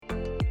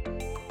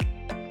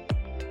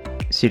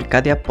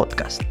Circadia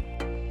Podcast.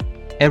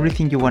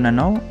 Everything you want to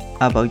know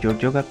about your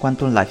yoga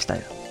quantum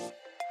lifestyle.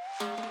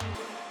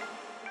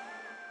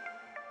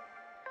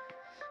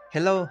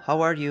 Hello,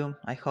 how are you?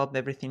 I hope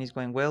everything is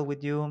going well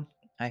with you.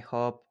 I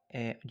hope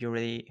you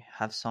already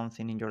have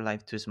something in your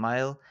life to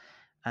smile.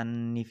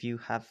 And if you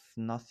have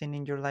nothing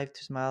in your life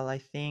to smile, I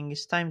think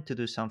it's time to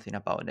do something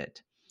about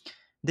it.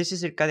 This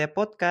is Circadia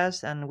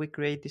Podcast, and we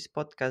create this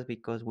podcast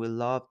because we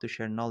love to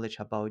share knowledge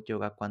about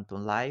yoga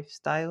quantum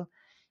lifestyle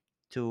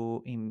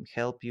to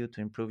help you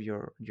to improve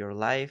your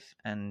life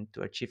and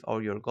to achieve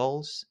all your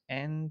goals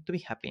and to be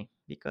happy,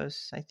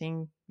 because I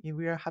think if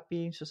we are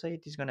happy,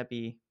 society is going to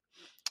be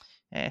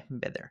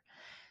better.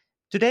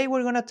 Today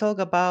we're going to talk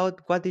about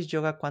what is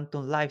yoga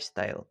quantum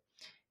lifestyle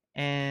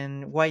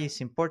and why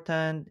it's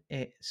important,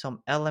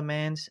 some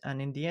elements,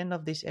 and in the end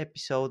of this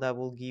episode I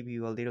will give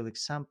you a little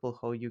example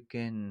how you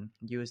can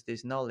use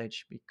this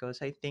knowledge,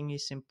 because I think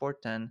it's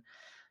important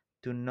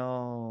to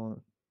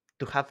know,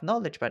 to have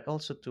knowledge, but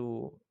also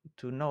to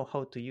know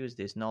how to use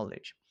this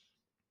knowledge.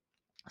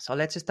 So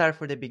let's start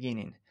from the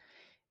beginning.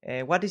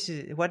 What is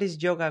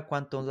yoga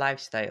quantum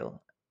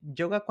lifestyle?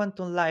 Yoga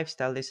quantum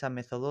lifestyle is a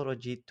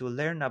methodology to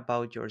learn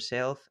about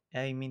yourself,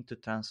 aiming to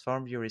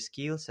transform your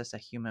skills as a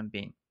human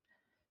being.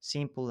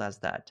 Simple as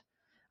that.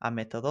 A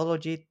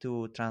methodology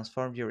to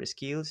transform your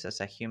skills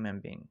as a human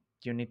being.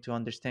 You need to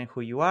understand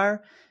who you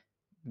are,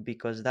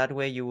 because that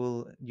way you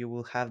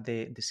will have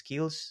the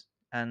skills,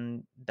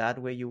 and that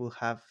way you will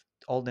have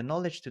all the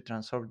knowledge to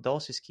transfer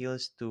those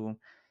skills to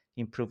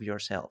improve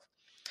yourself.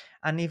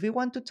 And if we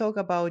want to talk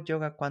about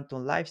yoga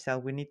quantum lifestyle,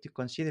 we need to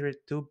consider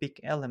two big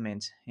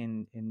elements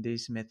in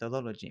this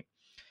methodology.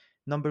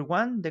 Number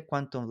one, the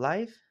quantum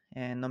life,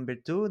 and number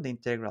two, the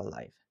integral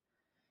life.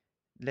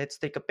 Let's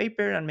take a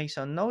paper and make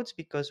some notes,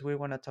 because we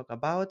want to talk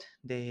about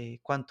the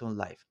quantum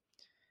life.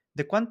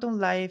 The quantum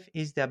life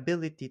is the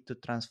ability to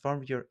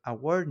transform your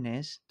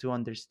awareness to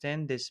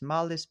understand the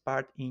smallest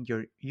part in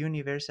your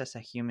universe as a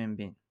human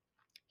being.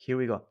 Here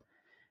we go.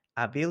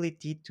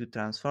 Ability to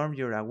transform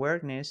your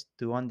awareness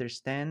to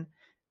understand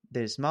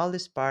the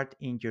smallest part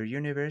in your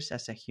universe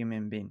as a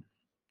human being.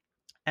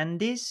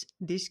 And it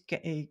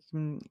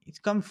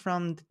comes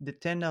from the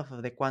tenet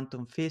of the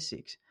quantum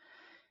physics.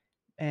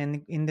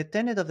 And in the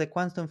tenet of the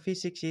quantum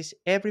physics is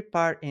every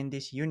part in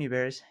this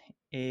universe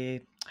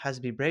has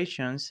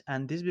vibrations,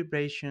 and these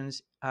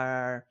vibrations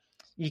are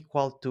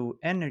equal to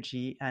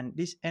energy, and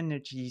this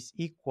energy is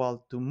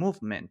equal to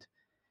movement.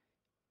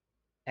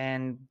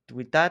 And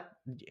with that,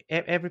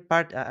 every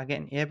part,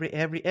 again,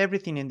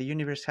 everything in the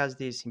universe has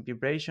these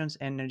vibrations,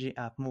 energy,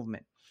 and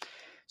movement.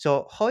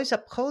 So how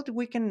do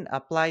we can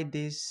apply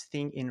this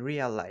thing in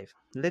real life?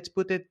 Let's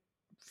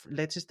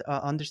just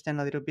understand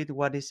a little bit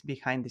what is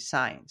behind the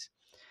science.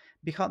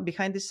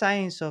 Behind the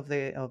science of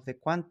the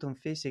quantum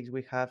physics,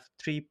 we have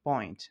 3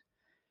 points.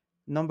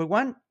 Number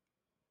one,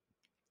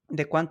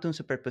 the quantum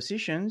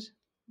superpositions.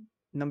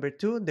 Number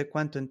two, the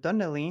quantum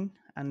tunneling.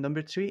 And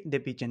number three, the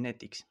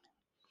epigenetics.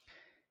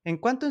 In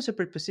quantum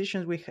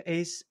superpositions, we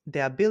is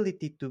the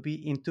ability to be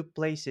in two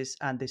places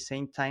at the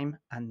same time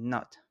and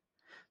not.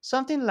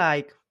 Something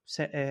like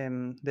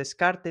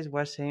Descartes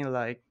was saying,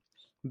 like,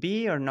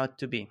 be or not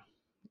to be.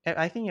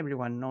 I think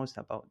everyone knows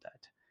about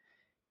that.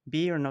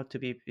 Be or not to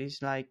be.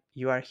 It's like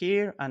you are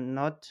here and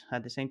not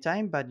at the same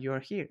time, but you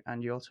are here,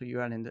 and you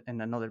are in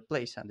another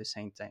place at the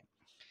same time.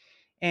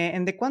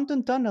 And the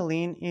quantum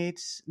tunneling,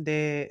 it's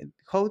the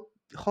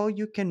how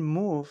you can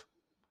move,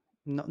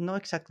 not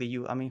exactly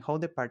you, I mean how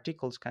the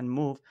particles can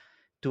move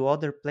to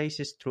other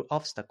places through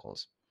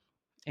obstacles.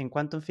 In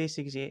quantum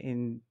physics,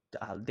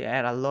 there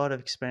are a lot of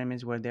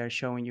experiments where they are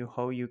showing you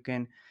how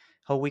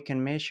we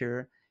can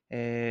measure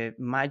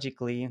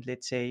magically,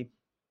 let's say,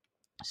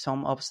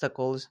 some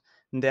obstacles.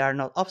 There are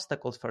not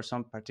obstacles for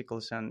some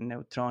particles and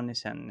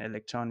neutrons and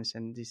electrons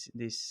and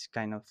this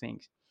kind of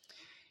things.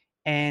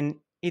 And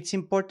it's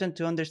important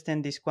to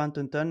understand this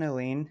quantum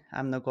tunneling.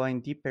 I'm not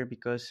going deeper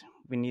because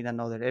we need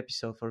another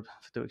episode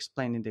to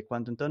explain the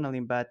quantum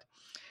tunneling, but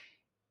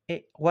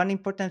one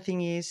important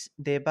thing is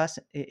the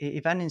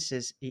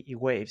evanescence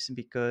waves,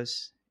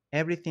 because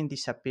everything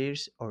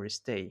disappears or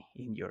stay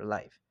in your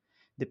life.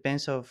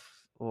 Depends of,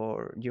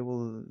 or you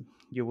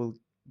will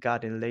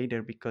get it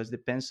later, because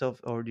depends of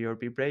or your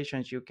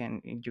vibrations, you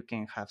can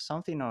have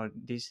something, or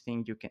this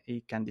thing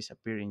it can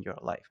disappear in your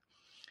life.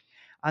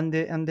 And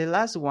the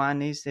last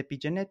one is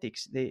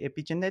epigenetics. The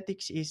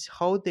epigenetics is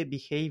how the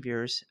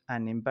behaviors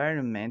and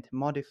environment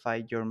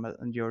modify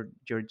your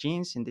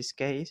genes, in this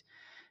case,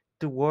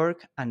 to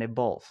work and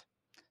evolve.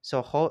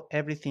 So how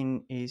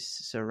everything is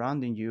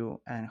surrounding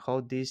you, and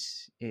how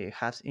this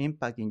has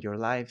impact in your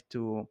life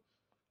to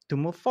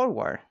move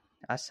forward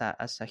as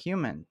a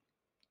human,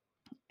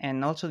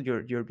 and also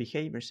your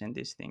behaviors in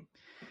this thing.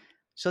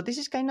 So this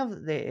is kind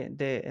of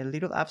the a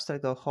little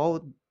abstract of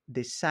how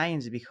the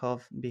science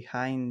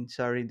behind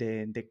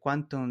the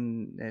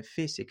quantum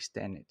physics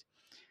tenet.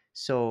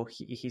 So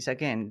he's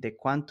again, the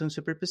quantum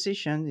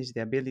superposition is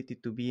the ability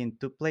to be in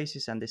two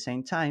places at the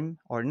same time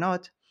or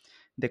not.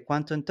 The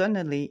quantum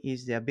tunneling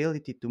is the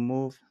ability to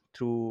move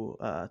through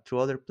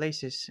other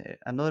places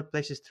and other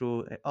places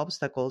through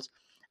obstacles,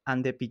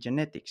 and the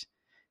epigenetics.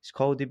 It's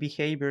how the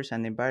behaviors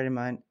and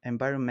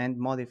environment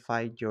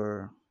modify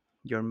your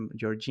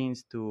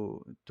genes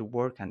to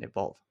work and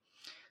evolve.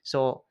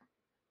 So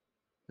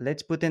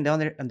let's put in the,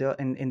 other,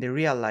 in the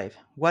real life.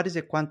 What is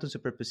the quantum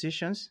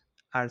superpositions?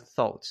 Are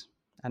thoughts,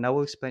 and I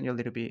will explain you a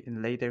little bit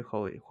later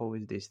how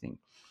is this thing.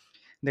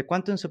 The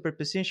quantum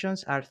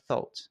superpositions are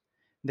thoughts.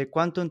 The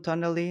quantum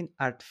tunneling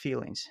are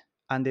feelings,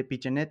 and the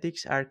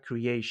epigenetics are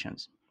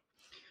creations.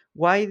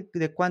 Why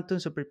the quantum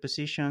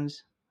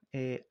superpositions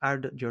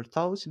are your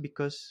thoughts?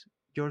 Because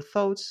your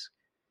thoughts,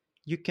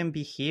 you can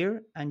be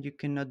here and you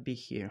cannot be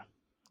here,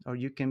 or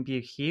you can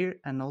be here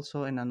and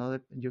also in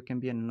another. You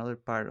can be in another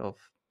part of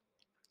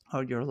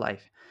your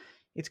life.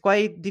 It's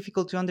quite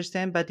difficult to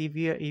understand, but if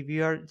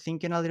you are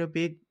thinking a little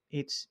bit,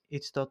 it's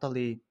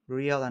totally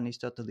real and it's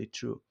totally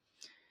true.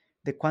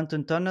 The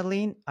quantum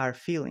tunneling are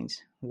feelings.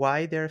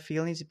 Why they're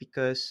feelings?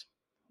 Because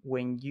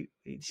when you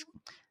it's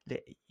the,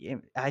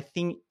 I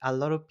think a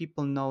lot of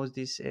people knows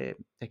these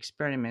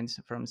experiments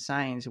from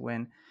science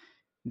when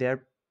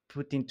they're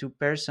putting two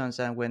persons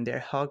and when they're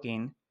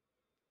hugging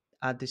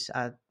at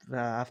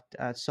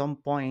some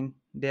point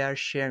they are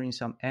sharing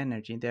some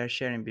energy, they are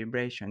sharing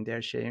vibration, they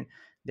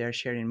are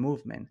sharing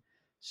movement.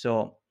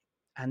 So,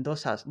 and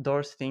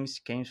those things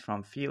came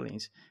from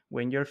feelings.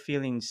 When you're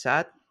feeling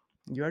sad,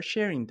 you are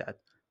sharing that.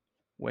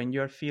 When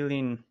you're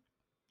feeling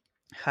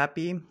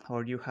happy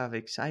or you have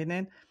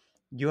excitement,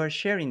 you are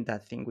sharing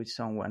that thing with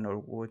someone, or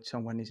with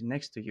someone is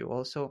next to you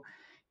also.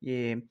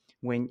 Yeah,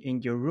 when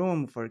in your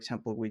room, for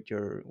example, with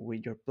your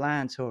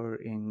plants, or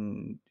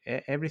in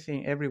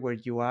everything, everywhere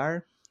you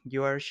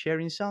are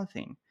sharing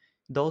something.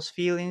 Those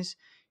feelings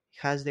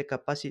has the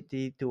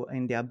capacity to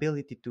and the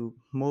ability to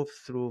move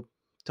through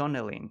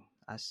tunneling,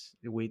 as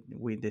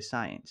with the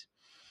science.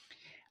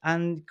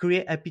 And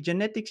create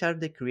epigenetics are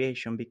the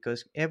creation,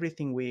 because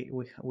everything we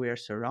are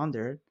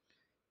surrounded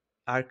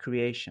are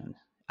creation,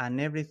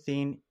 and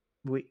everything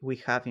we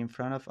have in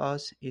front of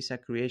us is a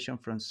creation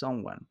from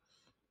someone.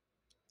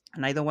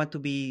 And I don't want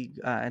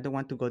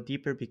to go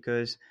deeper,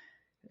 because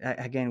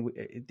again,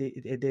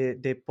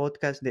 the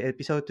podcast, the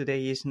episode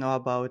today is not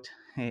about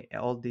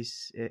all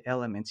these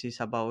elements. It's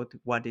about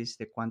what is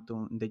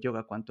the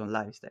yoga quantum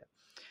lifestyle.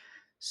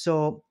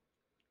 So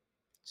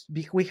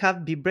we have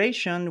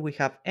vibration, we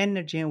have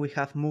energy, and we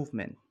have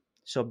movement.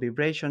 So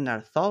vibration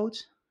are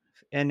thoughts,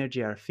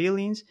 energy are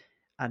feelings,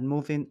 and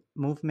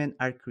movement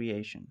are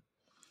creation,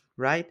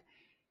 right?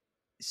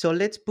 So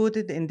let's put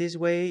it in this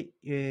way.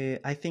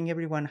 I think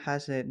everyone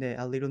has a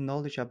little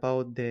knowledge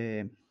about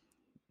the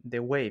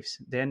waves,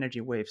 the energy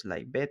waves,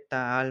 like beta,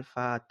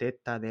 alpha,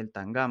 theta, delta,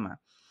 and gamma.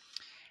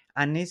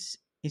 And it's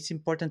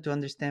important to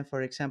understand,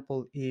 for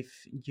example,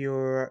 if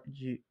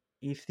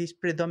this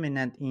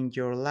predominant in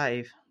your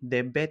life,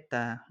 the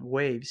beta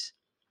waves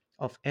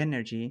of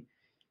energy,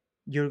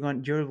 you're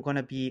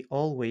gonna be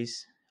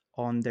always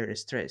under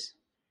stress.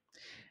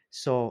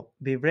 So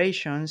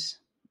vibrations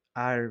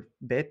are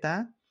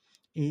beta.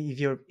 If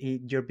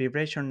your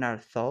vibration are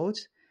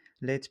thoughts,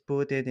 let's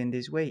put it in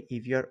this way.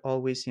 If you're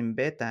always in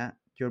beta,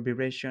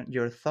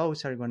 your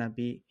thoughts are gonna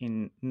be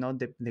in not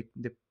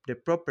the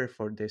proper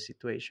for the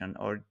situation,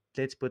 or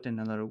let's put in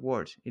other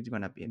words,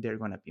 they're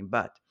gonna be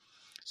bad.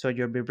 So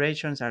your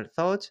vibrations are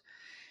thoughts,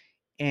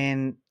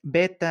 and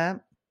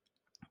beta,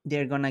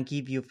 they're gonna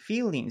give you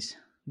feelings.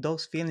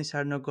 Those feelings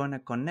are not gonna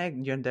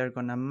connect.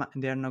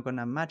 They're not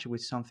gonna match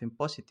with something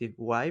positive.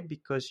 Why?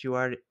 Because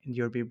your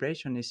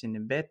vibration is in a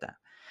beta,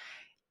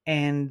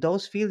 and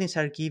those feelings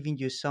are giving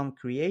you some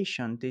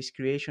creation. This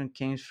creation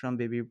comes from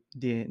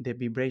the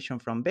vibration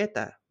from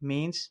beta,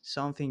 means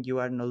something you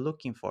are not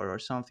looking for, or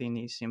something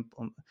is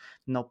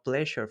no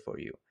pleasure for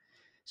you.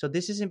 So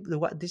this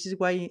is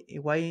why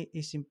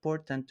it's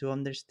important to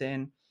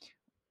understand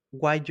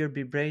why your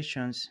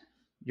vibrations,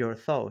 your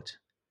thoughts,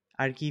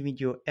 are giving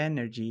you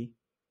energy,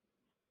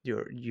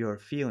 your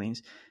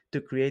feelings, to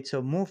create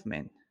some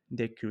movement,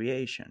 the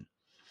creation.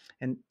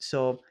 And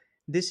so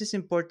this is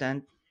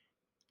important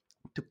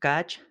to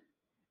catch.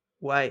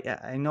 Why?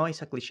 I know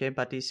it's a cliche,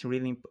 but it's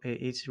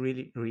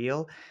really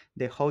real.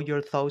 The how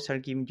your thoughts are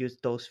giving you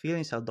those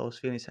feelings, or those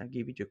feelings are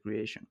giving you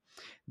creation.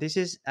 This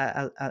is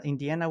in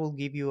the end. I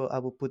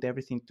will put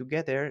everything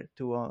together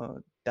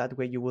to that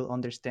way you will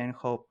understand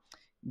how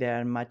they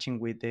are matching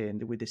with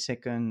the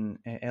second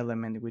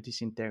element, which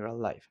is integral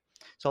life.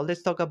 So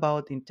let's talk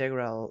about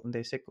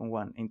the second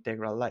one,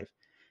 integral life.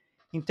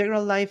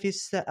 Integral life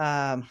is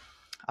a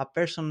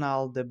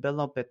personal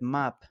development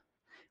map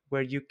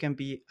where you can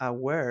be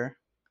aware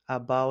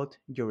about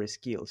your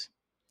skills.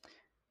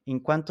 In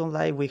quantum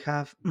life, we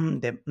have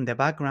the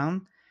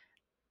background,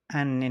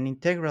 and in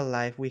integral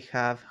life, we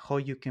have how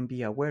you can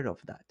be aware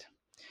of that.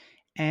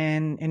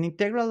 And in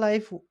integral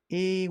life,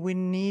 we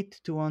need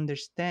to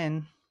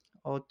understand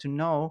or to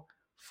know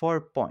 4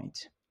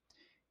 points.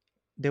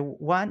 The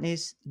one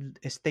is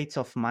states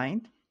of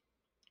mind.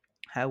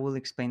 I will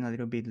explain a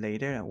little bit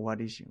later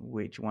what is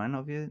which one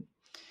of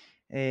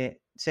it.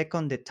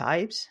 Second, the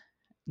types.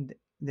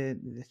 the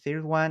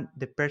third one,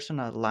 the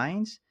personal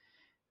lines.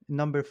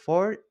 Number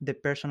four, the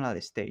personal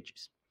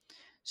stages.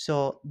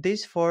 So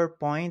these 4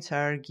 points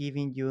are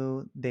giving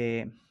you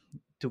the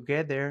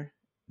together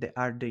they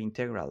are the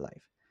integral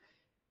life.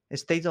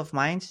 States of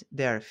minds,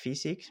 they are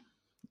physics,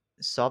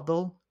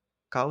 subtle,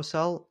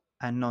 causal,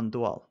 and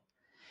non-dual.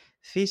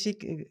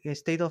 Physic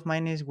state of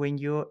mind is when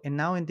you, and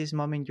now in this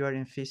moment you are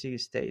in physical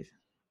state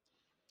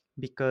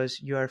because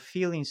you are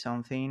feeling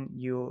something.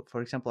 You,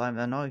 for example, I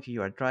don't know if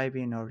you are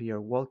driving or you're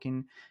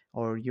walking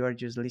or you are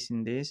just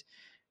listening this,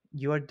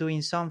 you are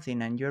doing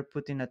something and you're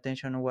putting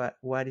attention on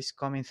what is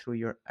coming through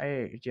your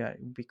ear, yeah,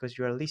 because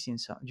you are listening,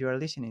 you are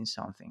listening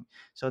something.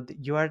 So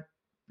you are,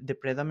 the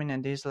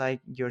predominant is like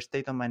your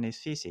state of mind is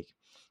physics.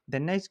 The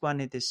next one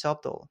is the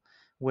subtle,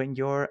 when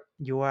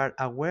you are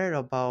aware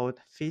about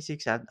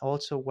physics and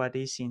also what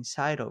is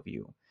inside of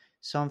you,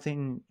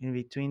 something in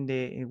between,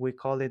 the we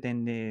call it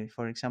in the,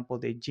 for example,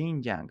 the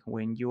yin yang,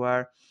 when you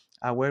are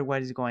aware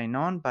what is going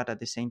on but at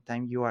the same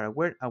time you are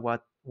aware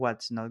of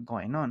what's not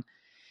going on,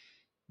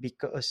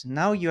 because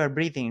now you are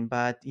breathing,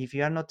 but if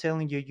you are not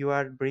telling you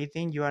are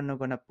breathing, you are not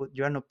going to put,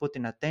 you are not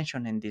putting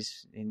attention in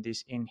this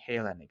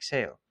inhale and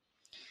exhale.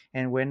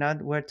 And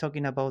we're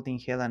talking about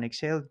inhale and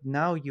exhale,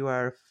 now you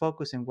are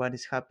focusing what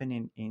is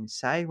happening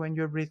inside when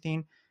you're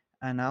breathing,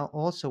 and now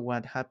also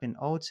what happened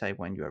outside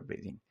when you are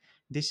breathing.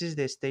 This is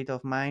the state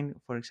of mind,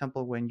 for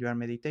example, when you are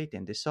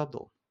meditating, the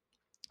subtle.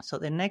 So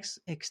the next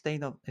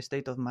state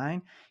of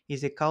mind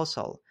is the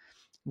causal,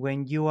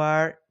 when you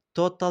are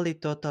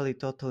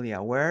totally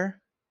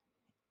aware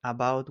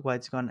about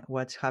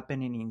what's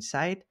happening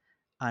inside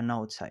and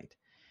outside.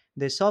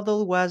 The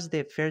subtle was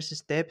the first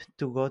step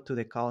to go to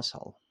the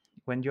causal.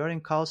 When you're in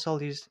causal,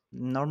 is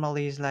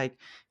normally is like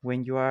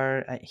when you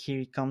are here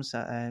it comes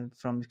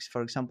from,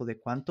 for example, the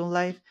quantum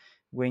life,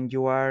 when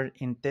you are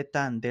in theta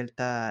and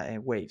delta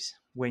waves,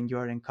 when you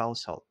are in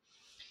causal.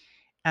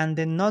 And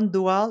the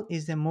non-dual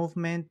is the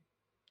movement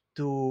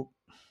to,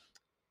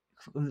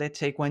 let's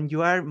say, when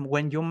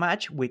you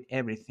match with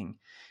everything.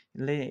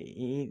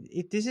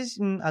 This is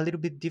a little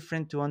bit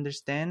different to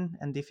understand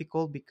and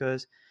difficult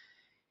because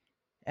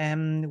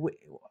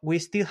we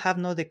still have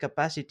not the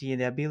capacity,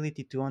 the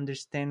ability to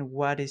understand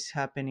what is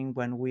happening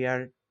when we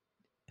are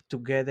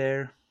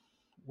together,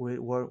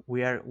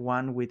 we are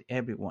one with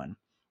everyone.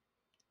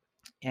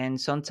 And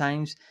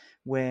sometimes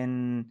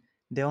when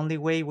the only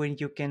way when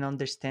you can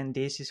understand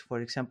this is,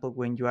 for example,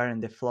 when you are in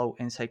the flow.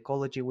 In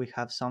psychology we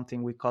have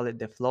something we call it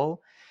the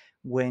flow,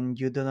 when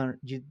you don't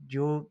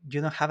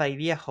have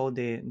idea how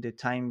the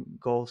time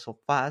goes so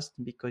fast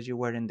because you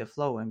were in the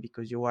flow and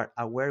because you are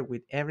aware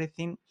with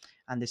everything,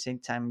 and the same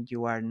time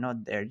you are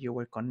not there, you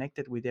were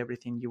connected with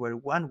everything, you were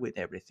one with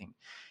everything.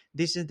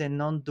 This is the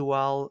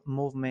non-dual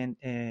movement,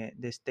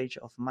 the stage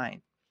of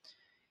mind.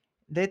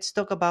 Let's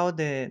talk about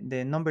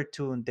the number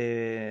two,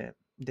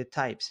 the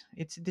types.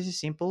 It's This is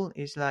simple,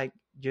 it's like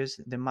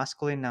just the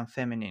masculine and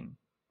feminine.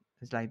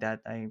 It's like that.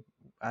 I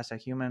As a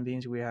human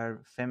beings we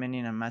are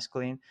feminine and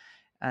masculine,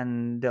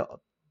 and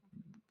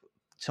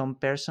some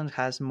person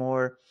has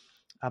more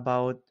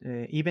about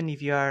even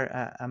if you are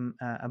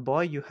a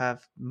boy, you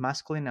have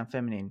masculine and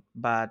feminine,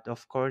 but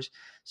of course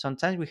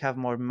sometimes we have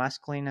more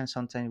masculine and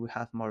sometimes we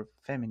have more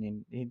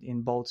feminine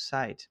in both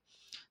sides.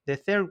 The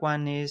third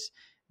one is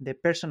the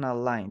personal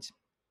lines.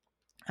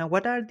 And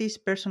what are these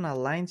personal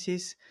lines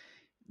is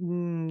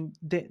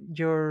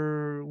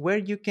your where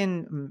you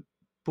can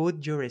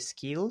put your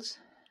skills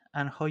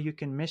and how you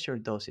can measure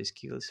those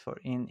skills. For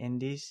in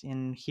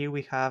here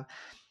we have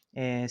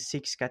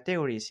six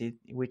categories,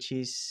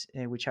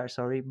 which are,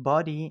 sorry,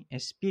 body,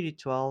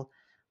 spiritual,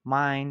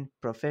 mind,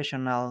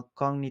 professional,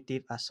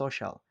 cognitive, and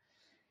social.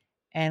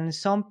 And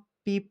some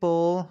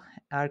people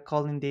are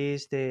calling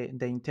this the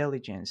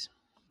intelligence.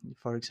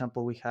 For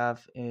example, we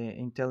have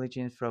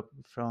intelligence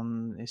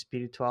from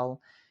spiritual,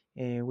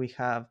 we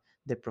have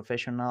the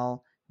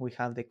professional, we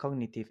have the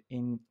cognitive.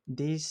 And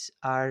these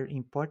are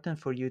important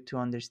for you to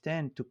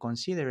understand, to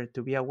consider,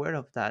 to be aware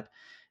of that,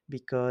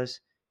 because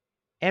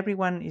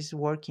everyone is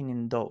working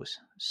in those.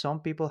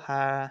 Some people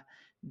have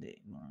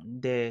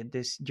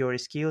your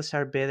skills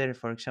are better.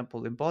 For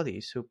example, in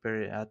body,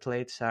 super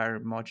athletes are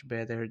much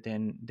better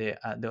than the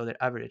other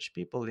average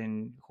people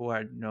in who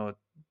are not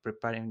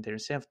preparing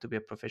themselves to be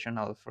a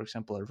professional, for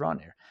example, a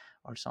runner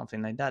or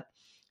something like that.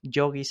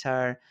 Yogis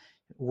are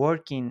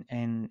working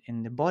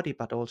in the body,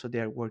 but also they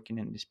are working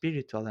in the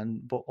spiritual,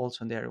 and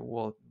also they are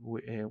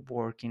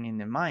working in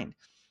the mind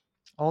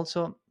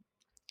also.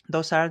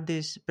 Those are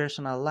these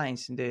personal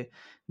lines,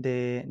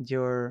 the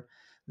your,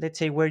 let's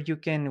say, where you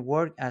can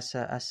work as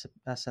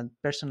a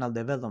personal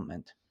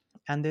development.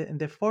 And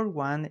the fourth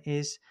one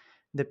is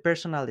the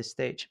personal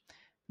stage.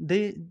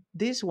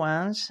 These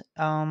ones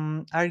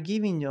are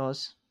giving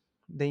us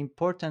the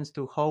importance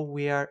to how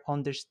we are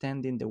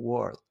understanding the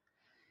world.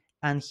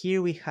 And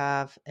here we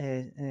have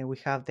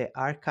the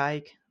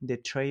archaic, the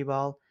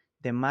tribal,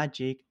 the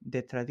magic,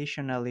 the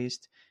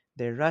traditionalist,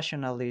 the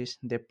rationalist,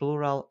 the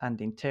plural, and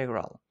the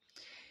integral.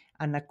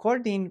 And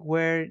according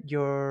where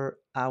your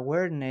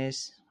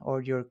awareness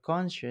or your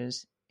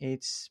conscious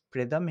it's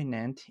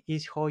predominant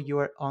is how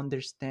you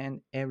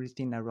understand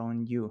everything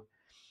around you.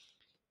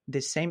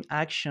 The same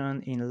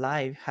action in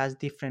life has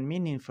different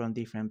meaning from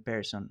different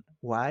person.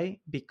 Why?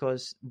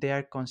 Because they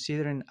are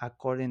considering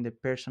according the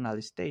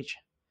personal stage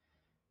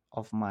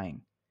of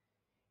mind.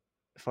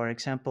 For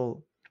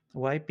example,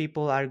 why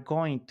people are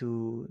going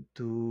to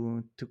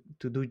do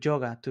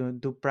yoga, to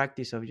do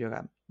practice of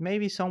yoga.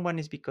 Maybe someone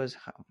is because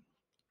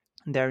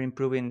they're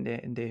improving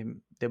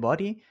the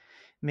body.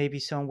 Maybe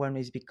someone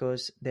is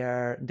because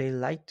they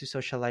like to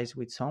socialize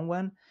with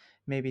someone.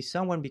 Maybe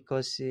someone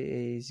because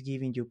it's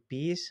giving you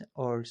peace,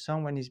 or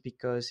someone is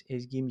because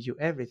it gives you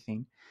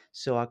everything.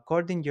 So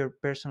according your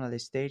personal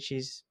stage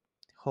is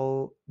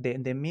how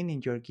the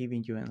meaning you're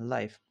giving you in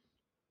life.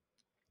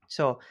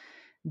 So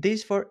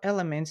these four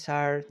elements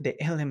are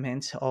the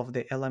elements of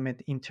the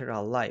element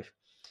integral life.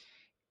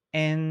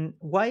 And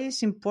why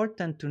it's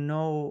important to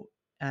know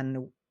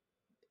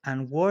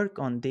and work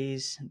on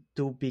these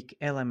two big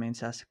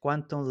elements as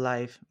quantum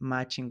life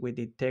matching with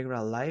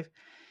integral life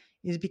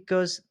is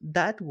because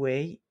that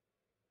way,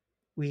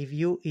 if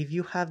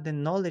you have the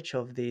knowledge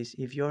of this,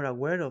 if you're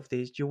aware of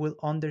this, you will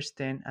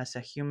understand as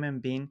a human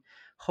being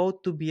how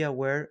to be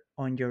aware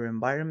on your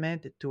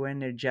environment to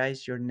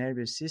energize your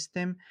nervous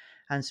system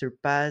and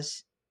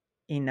surpass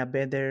in a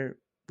better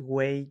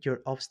way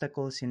your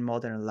obstacles in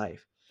modern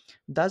life.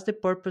 That's the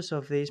purpose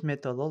of this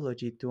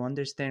methodology, to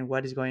understand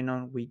what is going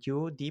on with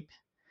you deep,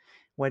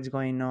 what's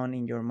going on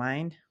in your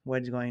mind,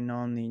 what's going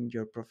on in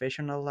your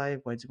professional life,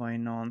 what's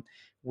going on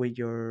with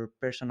your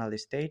personal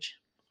stage.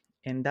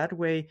 And that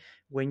way,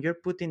 when you're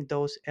putting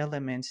those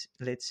elements,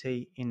 let's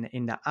say in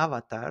the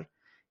avatar,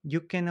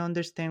 you can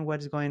understand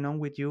what's going on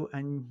with you,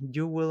 and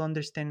you will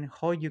understand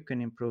how you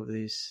can improve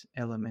these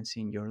elements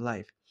in your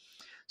life.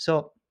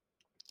 So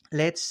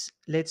let's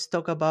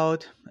talk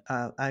about.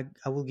 I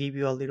will give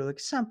you a little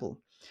example.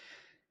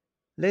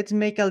 Let's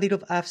make a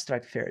little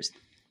abstract first.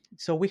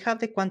 So we have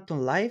the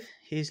quantum life.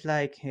 It's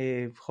like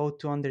how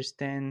to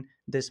understand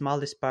the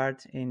smallest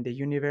part in the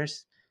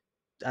universe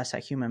as a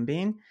human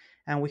being.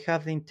 And we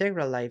have the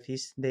integral life,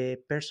 is the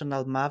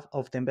personal map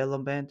of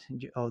development,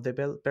 of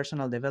the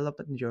personal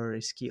development,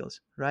 your skills,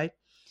 right?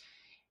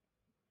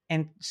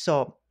 And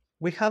so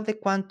we have the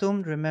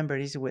quantum. Remember,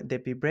 is what the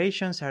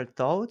vibrations are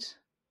thoughts,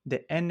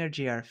 the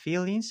energy are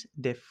feelings,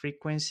 the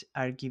frequency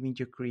are giving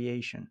you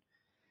creation.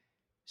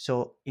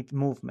 So it's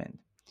movement.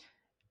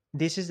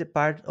 This is the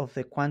part of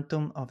the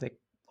quantum of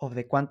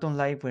the quantum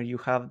life where you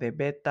have the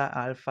beta,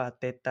 alpha,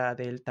 theta,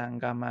 delta, and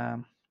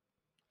gamma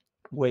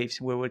waves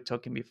we were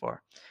talking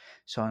before.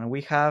 So, and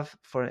we have,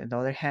 for the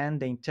other hand,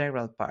 the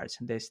integral parts,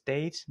 the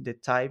states, the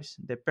types,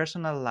 the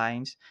personal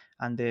lines,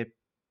 and the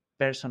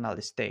personal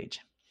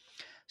stage.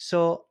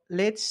 So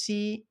let's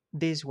see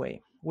this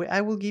way.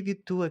 I will give you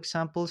two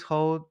examples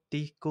how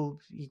it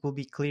could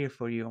be clear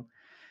for you.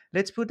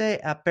 Let's put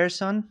a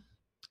person,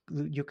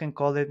 you can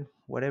call it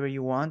whatever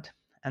you want,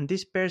 and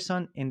this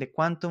person in the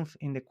quantum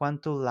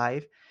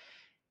life,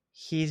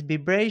 his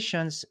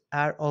vibrations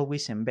are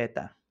always in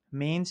beta,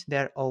 means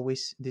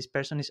this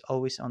person is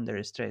always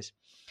under stress.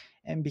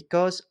 And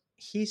because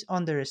he's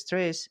under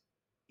stress,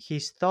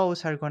 his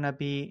thoughts are gonna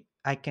be,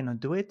 I cannot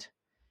do it,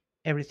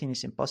 everything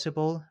is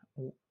impossible,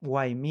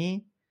 why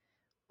me,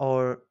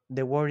 or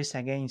the world is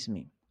against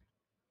me.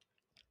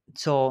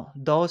 So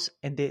those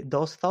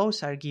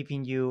thoughts are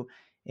giving you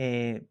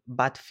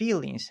bad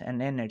feelings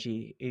and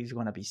energy. It's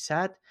gonna be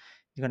sad,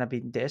 it's gonna be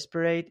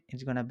desperate,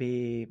 it's gonna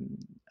be,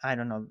 I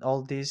don't know,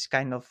 all these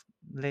kind of,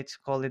 let's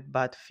call it,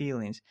 bad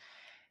feelings.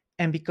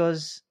 And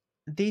because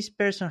this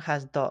person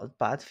has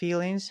bad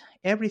feelings,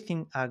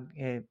 everything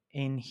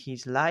in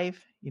his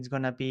life is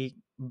gonna be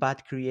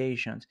bad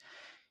creations.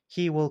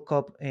 He woke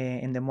up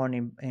in the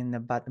morning in a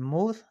bad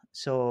mood.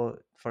 So,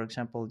 for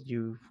example,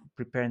 you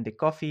preparing the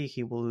coffee,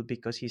 he will,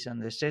 because he's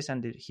under stress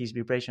and his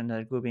vibrations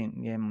are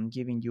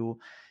giving you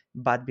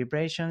bad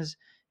vibrations.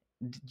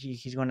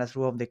 He's gonna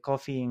throw up the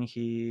coffee in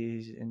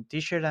his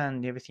t-shirt,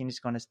 and everything is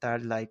gonna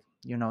start like,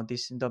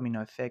 this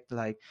domino effect,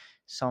 like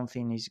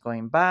something is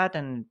going bad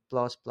and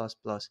plus plus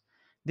plus.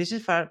 This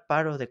is part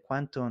of the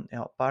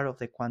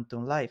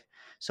quantum life.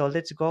 So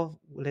let's go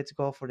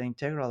for the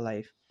integral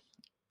life.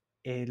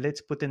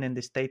 Let's put it in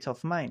the states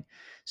of mind.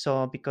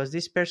 So because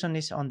this person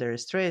is under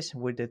stress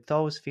with the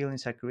thoughts,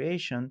 feelings, and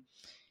creation,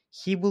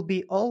 he will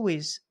be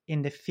always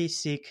in the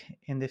physic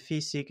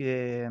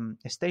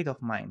state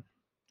of mind.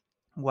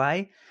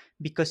 Why?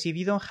 Because if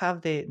you don't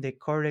have the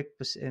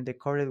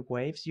correct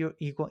waves,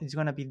 it's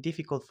going to be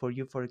difficult for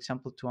you, for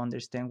example, to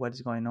understand what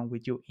is going on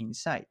with you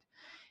inside.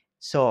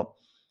 So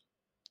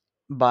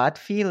bad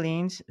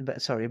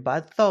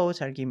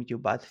thoughts are giving you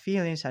bad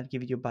feelings, are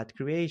giving you bad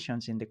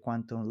creations in the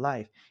quantum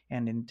life.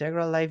 And in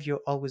integral life,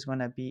 you're always going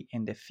to be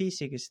in the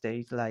physics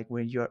state, like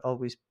where you're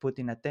always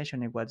putting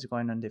attention in what's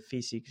going on in the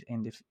physics,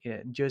 in the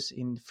just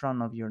in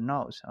front of your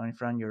nose or in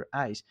front of your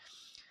eyes.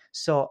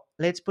 So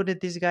let's put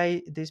it,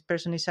 this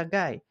person is a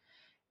guy,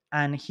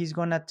 and he's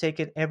gonna take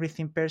it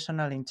everything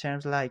personal, in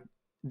terms like,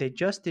 the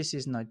justice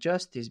is not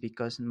justice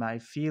because my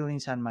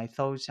feelings and my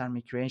thoughts and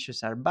my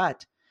creations are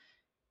bad.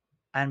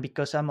 And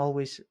because I'm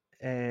always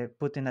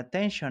putting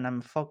attention,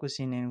 I'm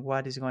focusing in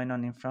what is going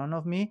on in front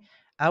of me.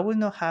 I will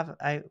not have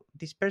I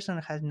This person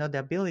has not the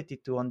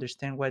ability to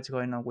understand what's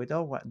going on with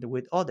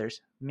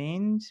others.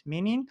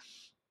 Meaning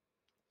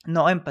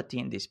no empathy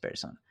in this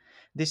person.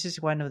 This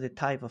is one of the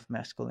type of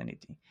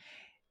masculinity.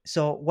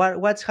 So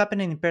what's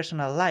happening in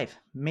personal life?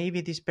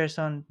 Maybe this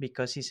person,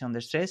 because he's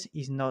under stress,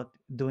 is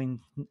doing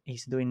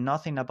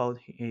nothing about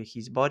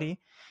his body.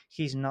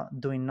 He's not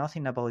doing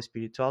nothing about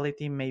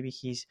spirituality. Maybe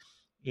he's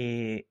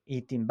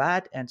eating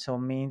bad, and so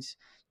means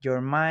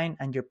your mind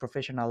and your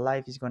professional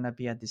life is going to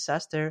be a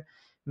disaster.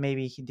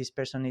 Maybe this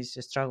person is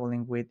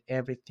struggling with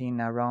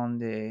everything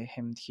around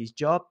his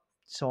job,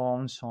 so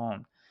on, so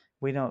on.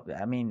 We don't,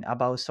 I mean,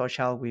 about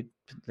social, we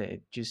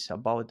just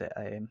about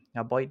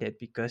avoid it,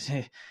 because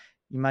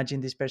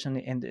imagine this person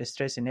and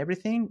stress and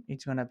everything,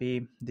 it's gonna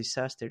be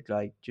disaster,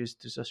 like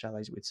just to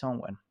socialize with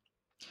someone.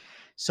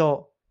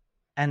 So,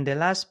 and the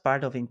last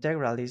part of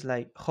integral is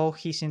like how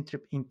he's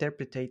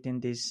interpreting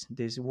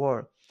this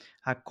word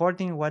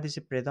according what is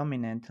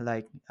predominant,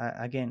 like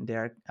again,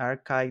 the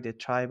archaic, the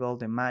tribal,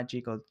 the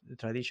magic, or the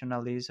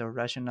traditionalist or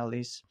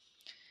rationalist.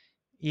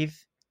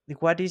 If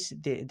what is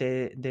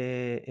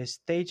the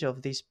stage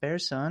of this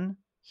person,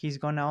 he's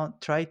gonna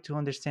try to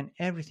understand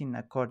everything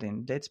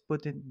according. Let's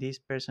put it, this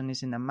person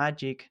is in a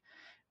magic,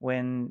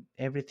 when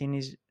everything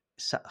is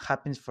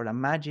happens for a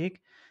magic.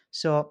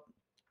 So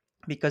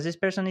because this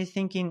person is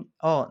thinking,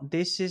 oh,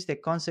 this is the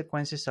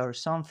consequences or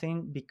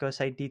something because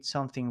I did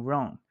something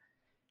wrong,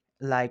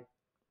 like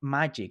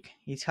magic,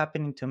 it's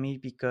happening to me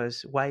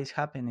because why is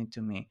happening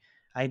to me,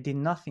 I did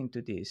nothing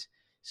to this.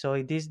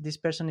 So this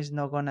person is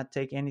not going to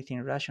take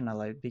anything rational,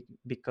 like,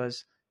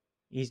 because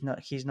he's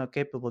not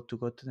capable to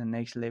go to the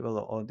next level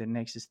or the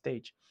next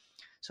stage.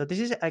 So this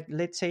is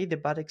let's say the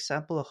bad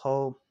example of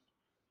how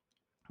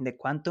the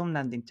quantum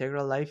and the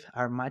integral life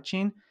are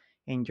matching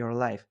in your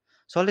life.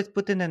 So let's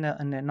put it in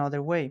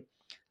another way.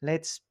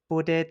 Let's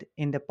put it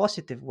in the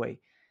positive way.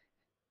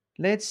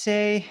 Let's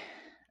say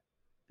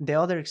the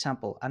other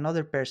example,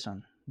 another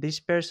person. This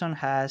person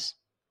has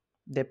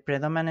the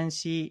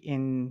predominancy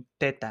in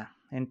theta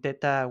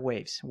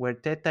waves, where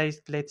theta is,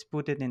 let's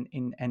put it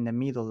in the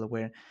middle,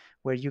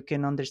 where you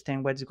can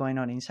understand what's going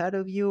on inside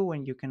of you,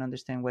 when you can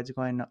understand what's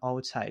going on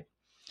outside.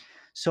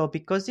 So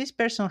because this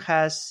person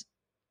has,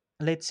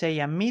 let's say,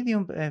 a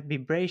medium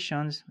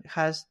vibrations,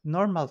 has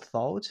normal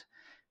thoughts,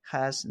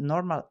 has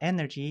normal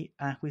energy,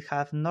 and we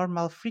have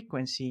normal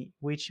frequency,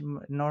 which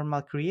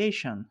normal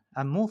creation,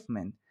 a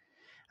movement.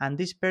 And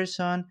this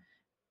person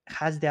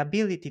has the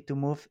ability to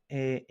move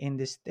in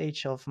the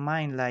stage of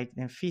mind, like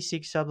in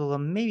physics, subtle, or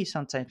maybe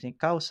sometimes in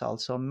causal.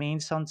 So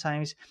means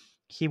sometimes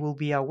he will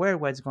be aware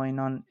what's going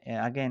on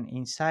again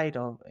inside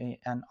of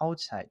and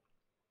outside.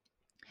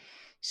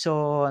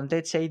 So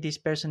let's say this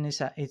person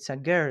is it's a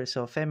girl,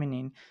 so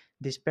feminine.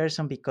 This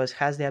person, because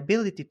has the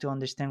ability to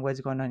understand what's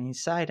going on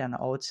inside and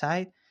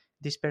outside.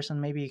 This person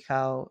maybe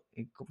how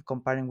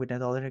comparing with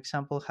another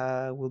example,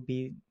 how will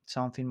be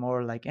something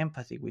more like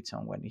empathy with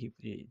someone.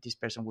 This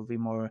person will be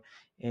more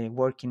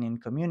working in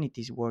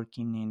communities,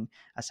 working in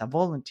as a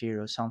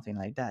volunteer or something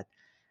like that.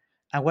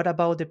 And what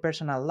about the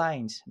personal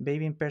lines?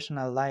 Maybe in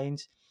personal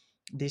lines,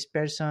 this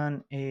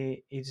person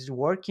is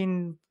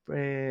working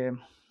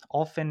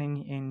often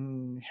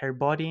in her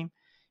body.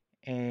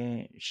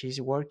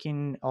 She's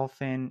working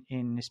often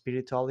in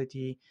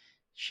spirituality.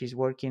 She's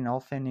working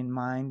often in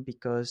mind,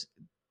 because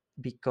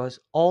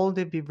all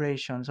the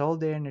vibrations, all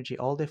the energy,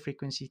 all the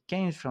frequency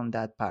came from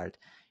that part,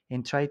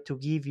 and try to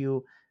give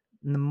you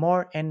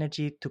more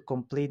energy to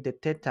complete the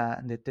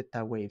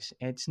theta waves.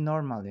 It's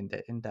normal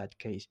in that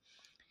case.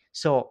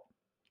 So,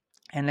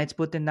 and let's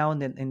put it now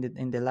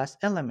in the last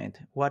element.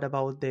 What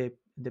about the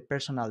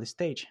personal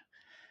stage?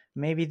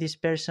 Maybe this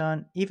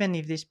person, even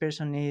if this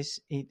person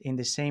is in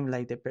the same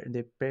like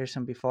the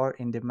person before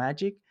in the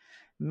magic,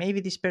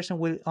 maybe this person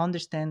will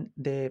understand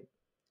the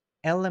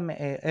element,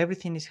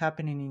 everything is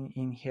happening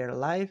in her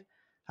life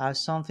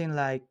as something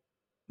like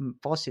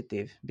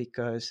positive,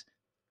 because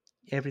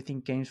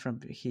everything came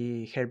from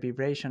her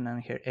vibration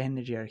and her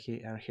energy, or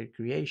her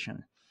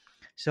creation.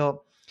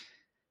 So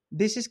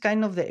this is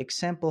kind of the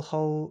example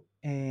how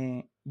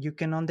you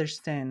can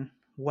understand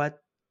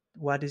what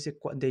is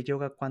the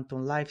yoga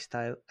quantum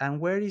lifestyle and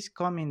where is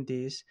coming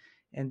this,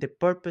 and the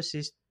purpose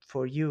is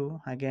for you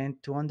again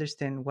to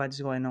understand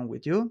what's going on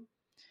with you,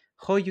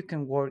 how you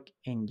can work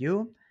in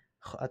you,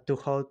 to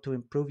how to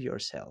improve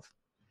yourself.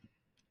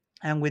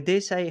 And with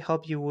this, I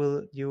hope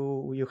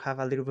you have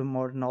a little bit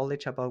more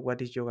knowledge about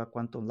what is yoga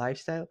quantum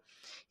lifestyle.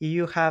 If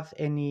you have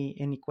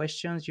any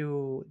questions,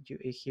 you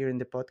hear in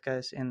the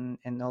podcast,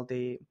 and all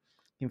the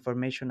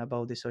information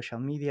about the social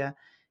media.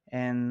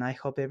 And I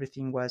hope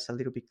everything was a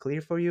little bit clear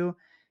for you.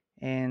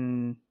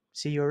 And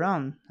see you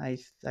around.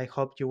 I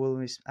hope you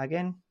will,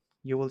 again,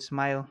 you will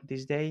smile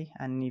this day.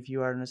 And if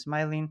you are not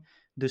smiling,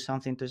 do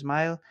something to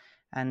smile.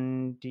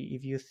 And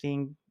if you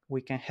think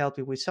we can help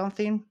you with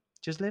something,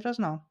 just let us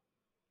know.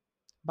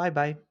 Bye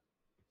bye.